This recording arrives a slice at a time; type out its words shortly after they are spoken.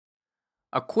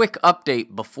A quick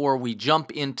update before we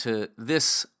jump into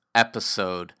this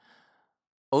episode.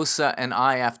 Osa and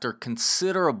I, after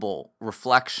considerable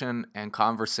reflection and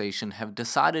conversation, have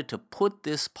decided to put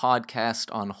this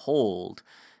podcast on hold,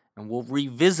 and we'll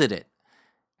revisit it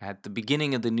at the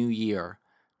beginning of the new year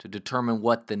to determine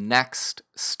what the next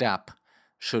step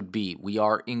should be. We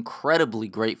are incredibly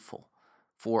grateful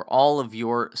for all of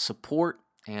your support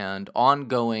and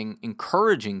ongoing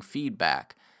encouraging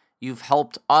feedback. You've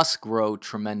helped us grow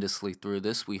tremendously through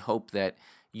this. We hope that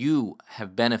you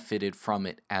have benefited from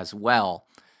it as well.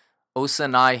 Osa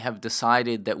and I have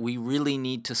decided that we really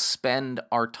need to spend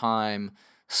our time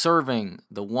serving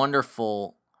the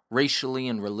wonderful, racially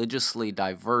and religiously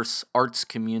diverse arts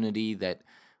community that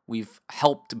we've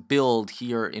helped build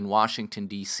here in Washington,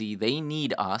 D.C. They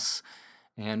need us,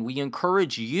 and we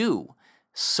encourage you,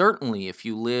 certainly if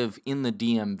you live in the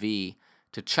DMV,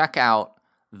 to check out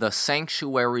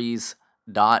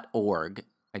thesanctuaries.org.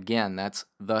 Again, that's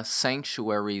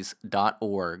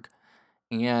thesanctuaries.org.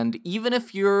 And even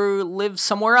if you live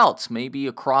somewhere else, maybe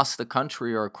across the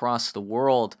country or across the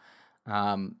world,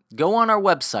 go on our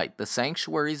website,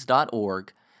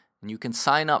 thesanctuaries.org, and you can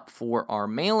sign up for our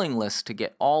mailing list to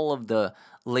get all of the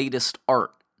latest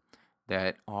art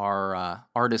that our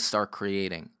artists are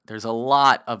creating. There's a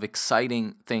lot of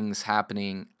exciting things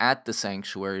happening at the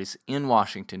Sanctuaries in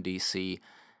Washington, D.C.,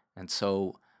 and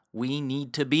so we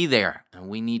need to be there, and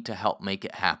we need to help make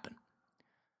it happen.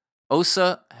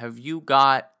 Osa, have you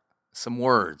got some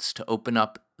words to open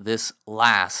up this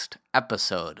last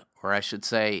episode? Or I should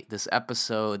say, this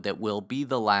episode that will be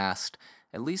the last,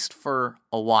 at least for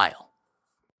a while.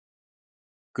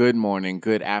 Good morning,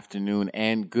 good afternoon,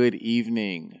 and good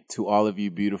evening to all of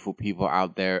you beautiful people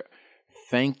out there.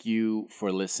 Thank you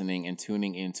for listening and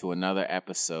tuning into another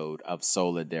episode of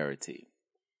Solidarity.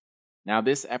 Now,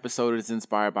 this episode is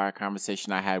inspired by a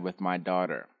conversation I had with my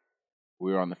daughter.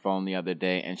 We were on the phone the other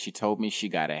day, and she told me she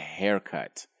got a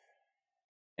haircut.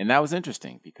 And that was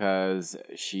interesting because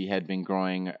she had been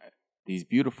growing these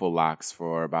beautiful locks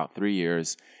for about 3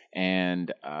 years,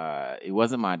 and it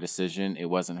wasn't my decision, it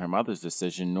wasn't her mother's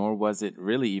decision, nor was it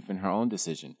really even her own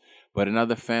decision. But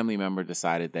another family member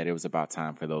decided that it was about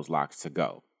time for those locks to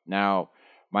go. Now,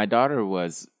 my daughter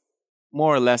was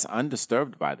more or less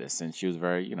undisturbed by this, and she was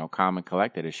very, calm and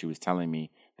collected as she was telling me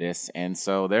this, and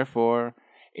so therefore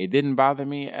it didn't bother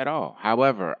me at all.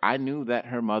 However, I knew that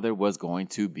her mother was going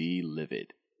to be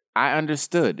livid. I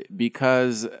understood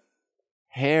because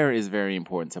hair is very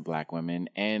important to Black women,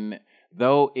 and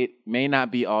though it may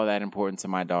not be all that important to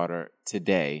my daughter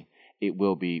today, it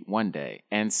will be one day.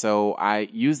 And so I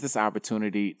used this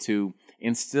opportunity to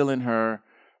instill in her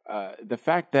the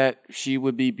fact that she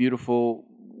would be beautiful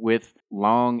with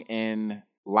long and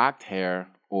locked hair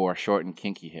or short and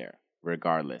kinky hair,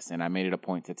 regardless. And I made it a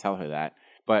point to tell her that.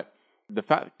 But the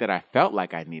fact that I felt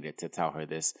like I needed to tell her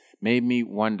this made me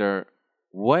wonder,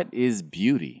 what is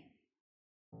beauty?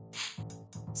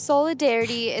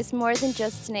 Solidarity is more than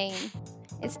just a name.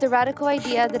 It's the radical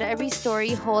idea that every story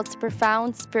holds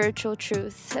profound spiritual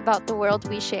truth about the world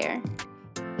we share.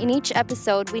 In each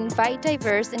episode, we invite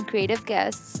diverse and creative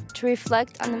guests to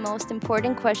reflect on the most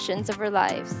important questions of our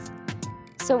lives.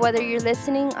 So whether you're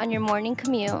listening on your morning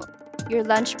commute, your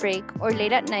lunch break, or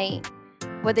late at night,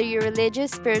 whether you're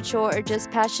religious, spiritual, or just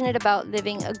passionate about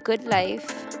living a good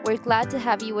life, we're glad to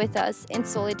have you with us in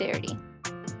Solidarity.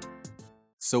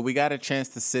 So we got a chance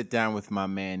to sit down with my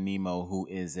man Nemo, who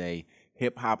is a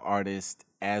hip-hop artist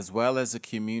as well as a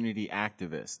community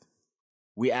activist.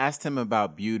 We asked him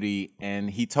about beauty, and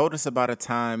he told us about a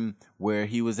time where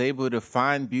he was able to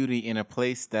find beauty in a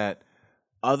place that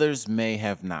others may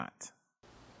have not.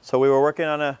 So we were working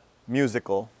on a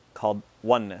musical called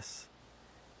Oneness.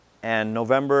 And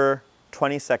November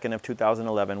 22nd of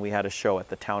 2011, we had a show at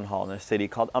the town hall in a city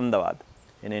called Ahmedabad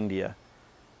in India.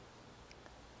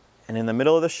 And in the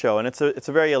middle of the show, and it's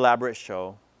a very elaborate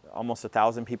show, almost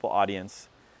 1,000 people audience,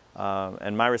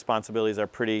 and my responsibilities are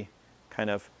pretty kind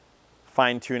of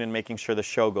fine-tuned in making sure the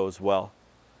show goes well.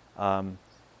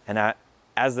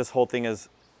 As this whole thing is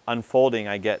unfolding,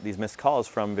 I get these missed calls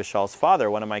from Vishal's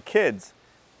father, one of my kids,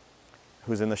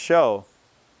 who's in the show.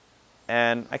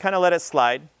 And I kind of let it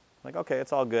slide. Like, okay,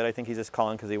 it's all good. I think he's just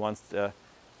calling because he wants to,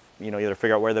 either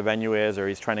figure out where the venue is or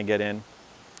he's trying to get in.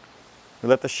 We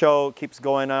let the show keeps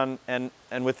going on, and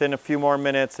within a few more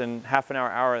minutes and half an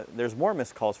hour, there's more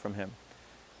missed calls from him.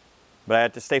 But I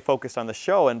had to stay focused on the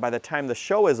show, and by the time the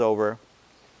show is over,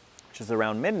 which is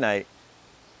around midnight,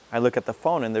 I look at the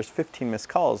phone and there's 15 missed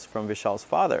calls from Vishal's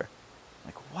father. I'm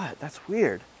like, what? That's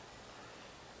weird.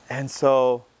 And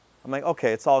so I'm like,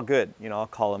 okay, it's all good. I'll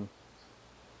call him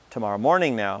tomorrow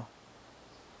morning now.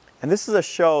 And this is a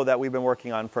show that we've been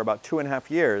working on for about 2.5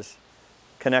 years,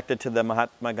 connected to the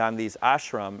Mahatma Gandhi's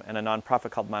ashram and a nonprofit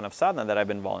called Manav Sadhana that I've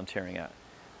been volunteering at,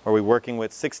 where we're working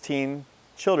with 16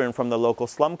 children from the local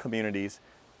slum communities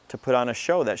to put on a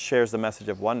show that shares the message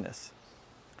of oneness.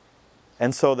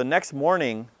 And so the next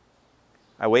morning,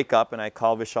 I wake up and I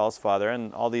call Vishal's father,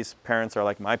 and all these parents are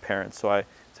like my parents. So I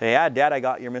say, yeah, Dad, I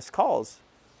got your missed calls.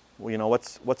 Well, you know,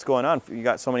 what's going on? You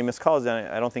got so many missed calls, and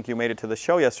I don't think you made it to the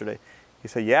show yesterday. He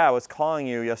said, yeah, I was calling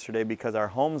you yesterday because our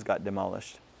homes got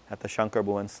demolished at the Shankar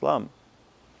Bhuvan slum.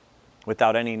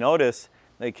 Without any notice,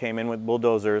 they came in with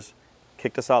bulldozers,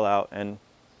 kicked us all out, and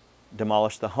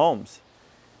demolished the homes.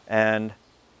 And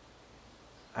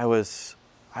I was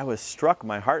struck.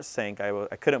 My heart sank.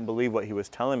 I couldn't believe what he was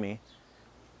telling me.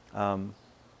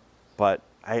 But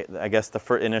I guess the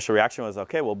first initial reaction was,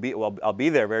 okay, I'll be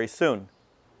there very soon.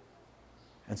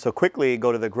 And so quickly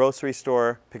go to the grocery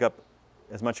store, pick up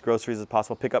as much groceries as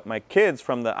possible, pick up my kids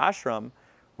from the ashram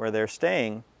where they're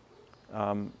staying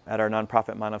at our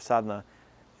nonprofit Manav Sadhana.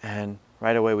 And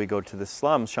right away we go to the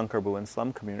slums, Shankar Bhuvan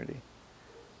slum community.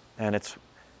 And it's,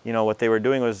 you know, what they were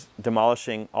doing was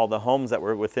demolishing all the homes that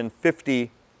were within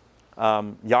 50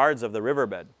 yards of the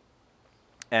riverbed.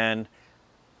 And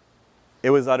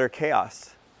it was utter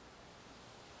chaos.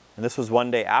 And this was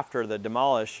one day after the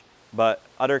demolish, but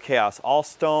utter chaos. All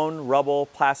stone, rubble,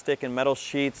 plastic and metal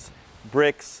sheets,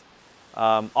 bricks,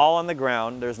 all on the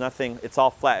ground. There's nothing, it's all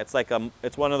flat. It's like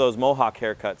it's one of those Mohawk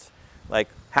haircuts. Like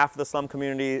half of the slum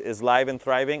community is live and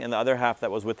thriving, and the other half that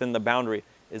was within the boundary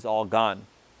is all gone.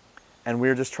 And we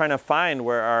were just trying to find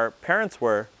where our parents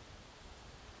were.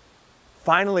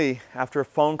 Finally, after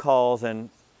phone calls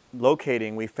and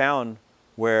locating, we found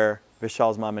where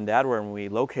Vishal's mom and dad were, and we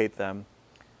locate them,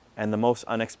 and the most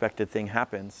unexpected thing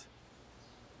happens.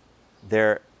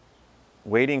 They're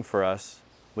waiting for us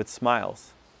with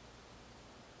smiles.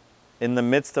 In the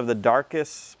midst of the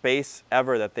darkest space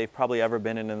ever that they've probably ever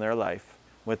been in their life,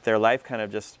 with their life kind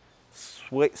of just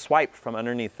swiped from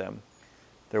underneath them,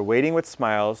 they're waiting with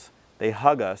smiles. They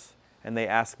hug us and they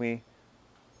ask me,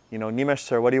 you know, Nimesh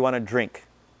sir, what do you want to drink?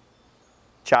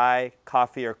 Chai,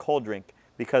 coffee, or cold drink?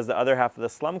 Because the other half of the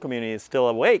slum community is still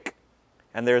awake,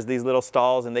 and there's these little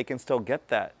stalls and they can still get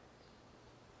that.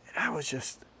 And I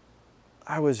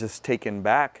was just taken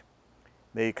back.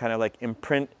 They kind of like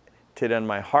imprinted on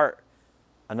my heart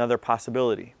another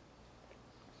possibility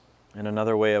and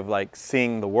another way of like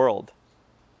seeing the world,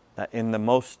 that in the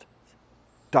most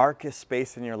darkest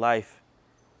space in your life,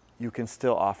 you can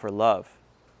still offer love,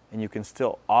 and you can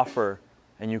still offer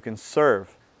and you can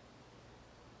serve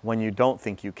when you don't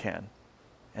think you can.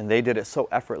 And they did it so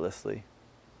effortlessly.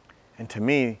 And to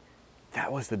me,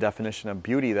 that was the definition of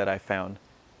beauty that I found.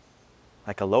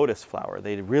 Like a lotus flower.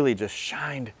 They really just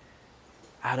shined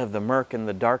out of the murk and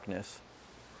the darkness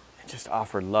and just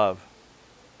offered love.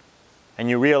 And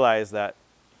you realize that,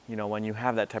 you know, when you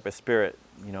have that type of spirit,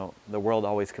 you know, the world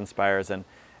always conspires. And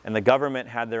the government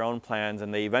had their own plans,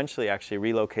 and they eventually actually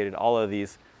relocated all of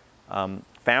these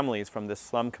families from this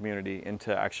slum community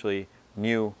into actually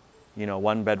new, you know,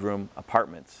 one-bedroom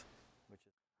apartments.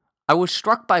 I was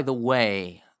struck by the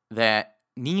way that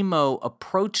Nemo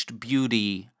approached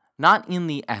beauty not in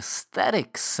the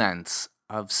aesthetic sense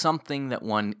of something that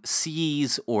one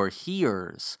sees or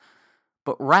hears,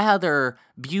 but rather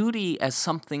beauty as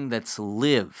something that's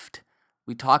lived.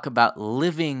 We talk about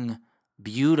living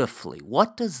beautifully.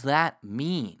 What does that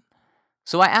mean?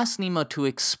 So I asked Nemo to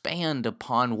expand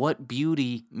upon what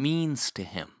beauty means to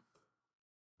him.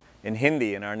 In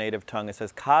Hindi, in our native tongue, it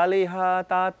says, Khali haat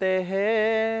aate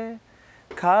hai,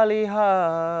 khali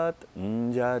haat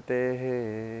jate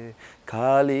hai,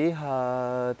 khali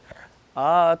haat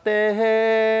aate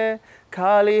hai,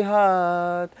 khali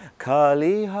haat,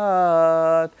 khali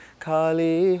haat,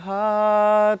 khali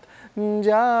haat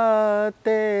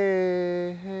jate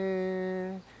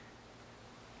hai.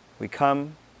 We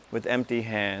come with empty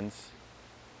hands,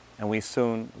 and we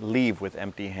soon leave with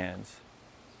empty hands.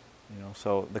 You know,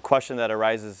 so the question that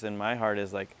arises in my heart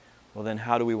is like, well, then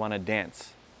how do we want to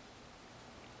dance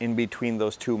in between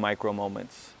those two micro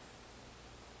moments?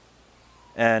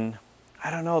 And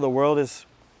I don't know, the world has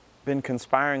been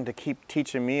conspiring to keep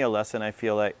teaching me a lesson. I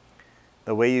feel like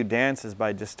the way you dance is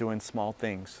by just doing small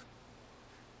things,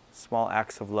 small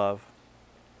acts of love.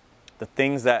 The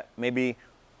things that maybe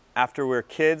after we're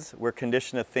kids, we're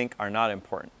conditioned to think are not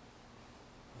important.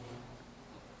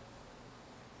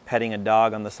 Petting a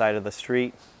dog on the side of the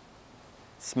street,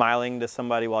 smiling to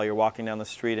somebody while you're walking down the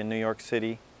street in New York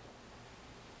City,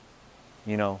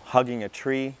 you know, hugging a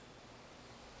tree.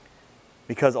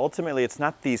 Because ultimately it's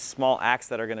not these small acts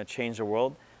that are going to change the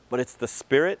world, but it's the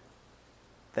spirit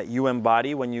that you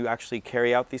embody when you actually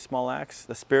carry out these small acts,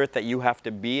 the spirit that you have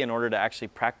to be in order to actually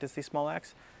practice these small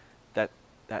acts, that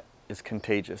is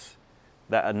contagious.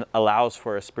 That allows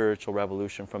for a spiritual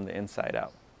revolution from the inside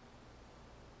out.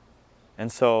 And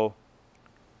so,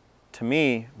 to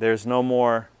me, there's no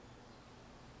more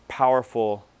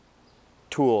powerful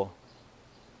tool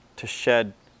to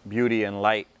shed beauty and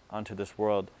light onto this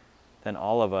world than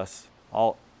all of us,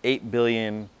 all 8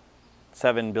 billion,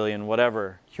 7 billion,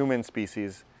 whatever, human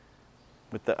species,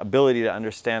 with the ability to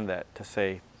understand that, to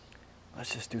say,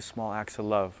 let's just do small acts of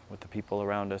love with the people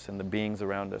around us and the beings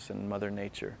around us and Mother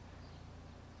Nature.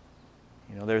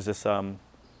 You know, there's this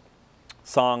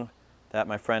song that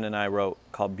my friend and I wrote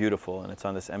called Beautiful, and it's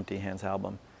on this Empty Hands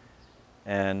album.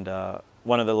 And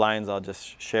one of the lines I'll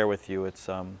just share with you, it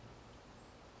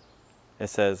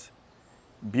says,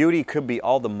 beauty could be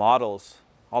all the models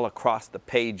all across the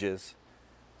pages,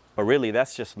 but really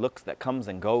that's just looks that comes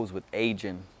and goes with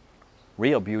aging.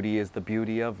 Real beauty is the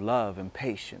beauty of love and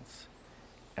patience,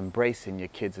 embracing your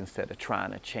kids instead of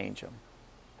trying to change them.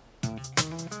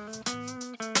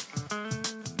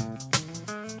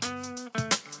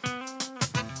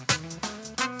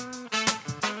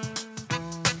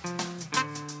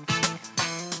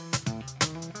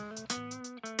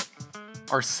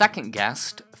 Our second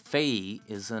guest, Faye,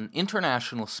 is an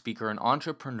international speaker and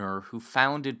entrepreneur who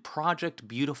founded Project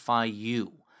Beautify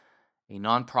You, a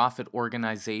nonprofit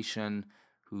organization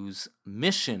whose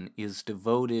mission is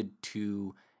devoted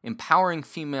to empowering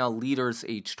female leaders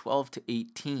aged 12 to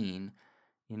 18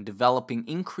 in developing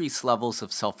increased levels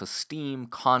of self-esteem,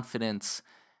 confidence,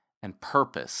 and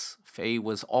purpose. Faye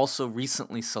was also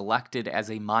recently selected as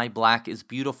a My Black is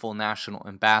Beautiful National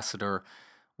Ambassador.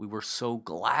 We were so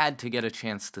glad to get a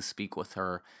chance to speak with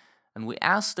her, and we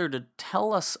asked her to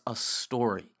tell us a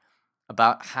story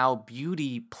about how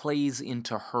beauty plays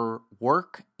into her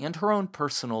work and her own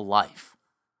personal life.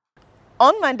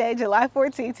 On Monday, July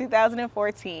 14,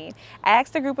 2014, I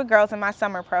asked a group of girls in my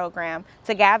summer program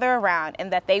to gather around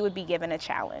and that they would be given a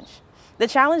challenge. The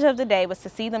challenge of the day was to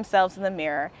see themselves in the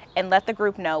mirror and let the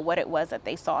group know what it was that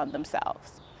they saw in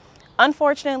themselves.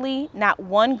 Unfortunately, not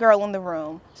one girl in the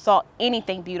room saw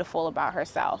anything beautiful about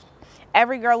herself.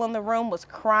 Every girl in the room was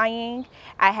crying.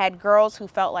 I had girls who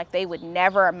felt like they would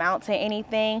never amount to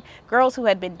anything, girls who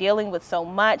had been dealing with so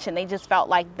much and they just felt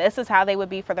like this is how they would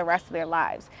be for the rest of their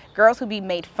lives. Girls who'd be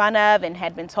made fun of and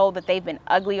had been told that they've been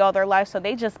ugly all their life, so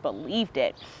they just believed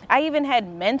it. I even had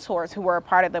mentors who were a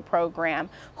part of the program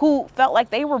who felt like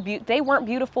they weren't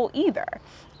beautiful either.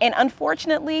 And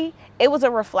unfortunately, it was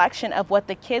a reflection of what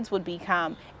the kids would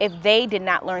become if they did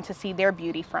not learn to see their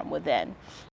beauty from within.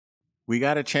 We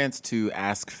got a chance to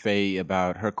ask Faye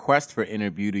about her quest for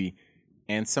inner beauty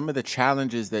and some of the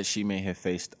challenges that she may have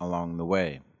faced along the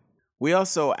way. We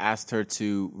also asked her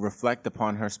to reflect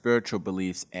upon her spiritual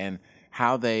beliefs and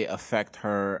how they affect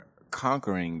her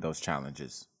conquering those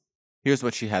challenges. Here's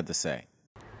what she had to say.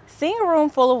 Seeing a room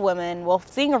full of women,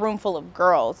 seeing a room full of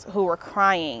girls who were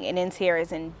crying and in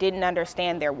tears and didn't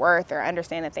understand their worth or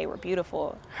understand that they were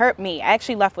beautiful hurt me. I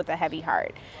actually left with a heavy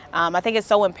heart. I think it's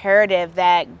so imperative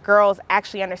that girls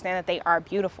actually understand that they are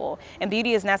beautiful. And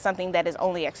beauty is not something that is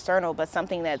only external, but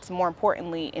something that's more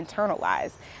importantly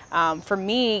internalized. For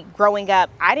me, growing up,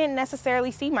 I didn't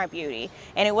necessarily see my beauty.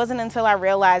 And it wasn't until I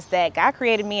realized that God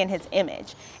created me in his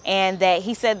image and that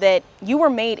he said that you were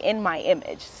made in my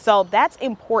image. So that's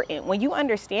important. When you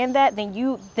understand that, then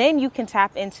you can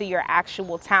tap into your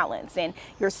actual talents and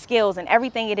your skills and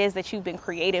everything it is that you've been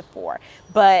created for.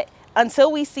 But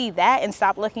until we see that and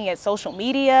stop looking at social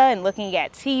media and looking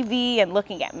at TV and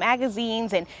looking at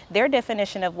magazines and their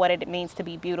definition of what it means to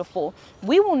be beautiful,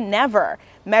 we will never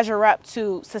measure up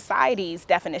to society's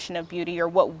definition of beauty or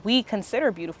what we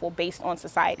consider beautiful based on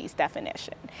society's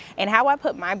definition. And how I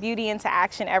put my beauty into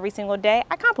action every single day,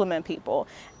 I compliment people.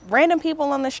 Random people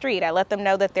on the street, I let them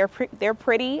know that they're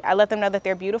pretty. I let them know that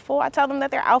they're beautiful. I tell them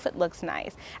that their outfit looks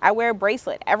nice. I wear a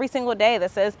bracelet every single day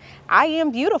that says, I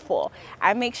am beautiful.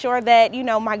 I make sure that,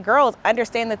 my girls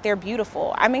understand that they're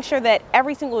beautiful. I make sure that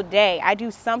every single day I do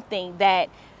something that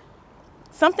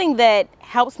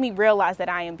helps me realize that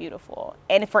I am beautiful.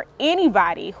 And for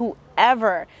anybody who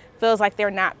ever feels like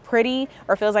they're not pretty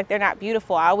or feels like they're not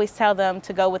beautiful, I always tell them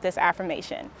to go with this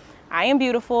affirmation. I am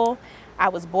beautiful. I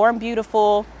was born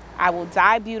beautiful. I will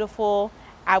die beautiful.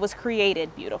 I was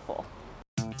created beautiful.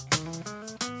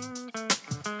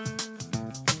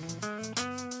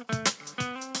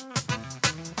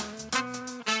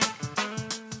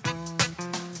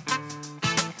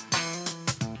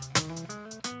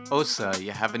 Osa,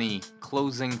 you have any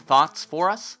closing thoughts for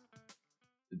us?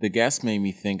 The guest made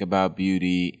me think about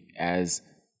beauty as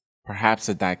perhaps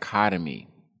a dichotomy.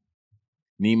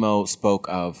 Nemo spoke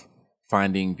of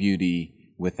finding beauty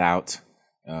without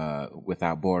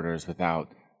borders,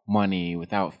 without money,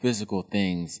 without physical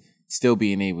things, still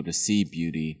being able to see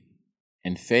beauty.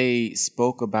 And Faye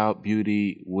spoke about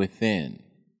beauty within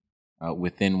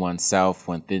oneself,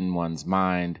 within one's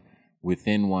mind,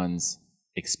 within one's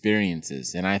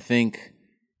experiences. And I think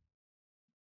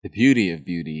the beauty of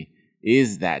beauty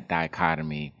is that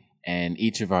dichotomy and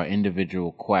each of our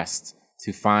individual quests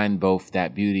to find both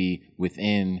that beauty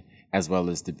within as well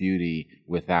as the beauty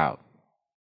without.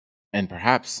 And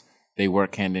perhaps they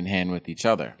work hand in hand with each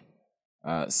other.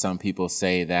 Some people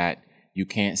say that you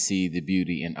can't see the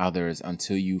beauty in others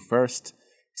until you first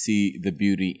see the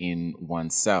beauty in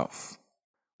oneself.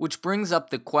 Which brings up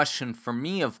the question for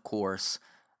me, of course,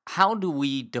 how do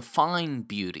we define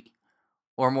beauty?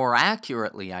 Or more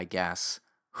accurately, I guess,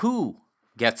 who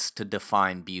gets to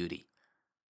define beauty?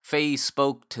 Faye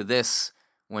spoke to this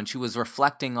when she was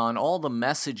reflecting on all the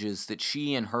messages that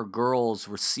she and her girls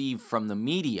receive from the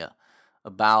media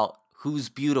about who's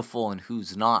beautiful and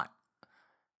who's not.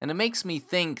 And it makes me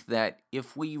think that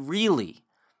if we really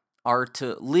are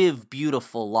to live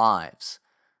beautiful lives,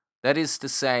 that is to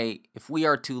say, if we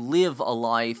are to live a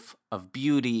life of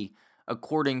beauty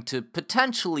according to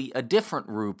potentially a different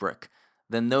rubric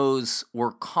than those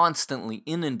we're constantly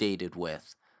inundated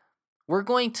with, we're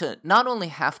going to not only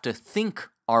have to think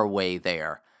our way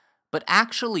there, but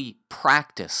actually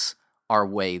practice our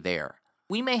way there.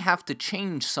 We may have to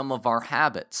change some of our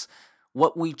habits,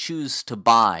 what we choose to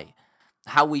buy,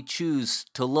 how we choose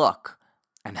to look,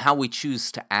 and how we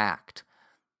choose to act.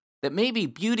 That maybe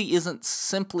beauty isn't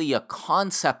simply a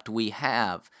concept we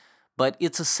have, but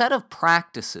it's a set of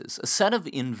practices, a set of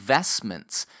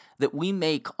investments that we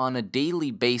make on a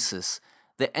daily basis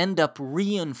that end up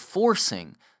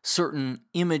reinforcing certain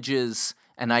images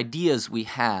and ideas we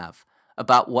have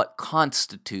about what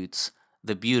constitutes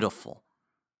the beautiful.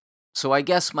 So I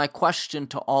guess my question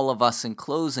to all of us in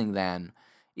closing then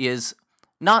is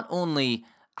not only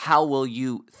how will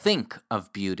you think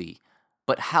of beauty,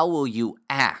 but how will you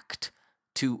act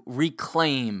to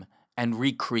reclaim and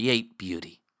recreate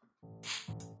beauty?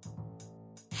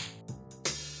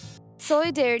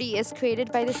 Solidarity is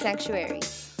created by the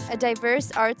Sanctuaries, a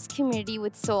diverse arts community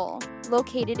with soul,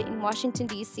 located in Washington,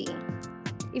 D.C.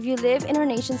 If you live in our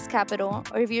nation's capital,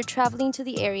 or if you're traveling to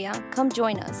the area, come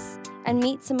join us and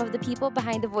meet some of the people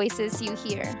behind the voices you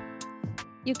hear.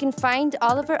 You can find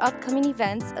all of our upcoming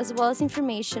events as well as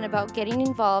information about getting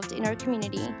involved in our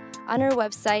community on our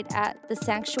website at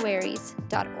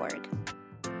thesanctuaries.org.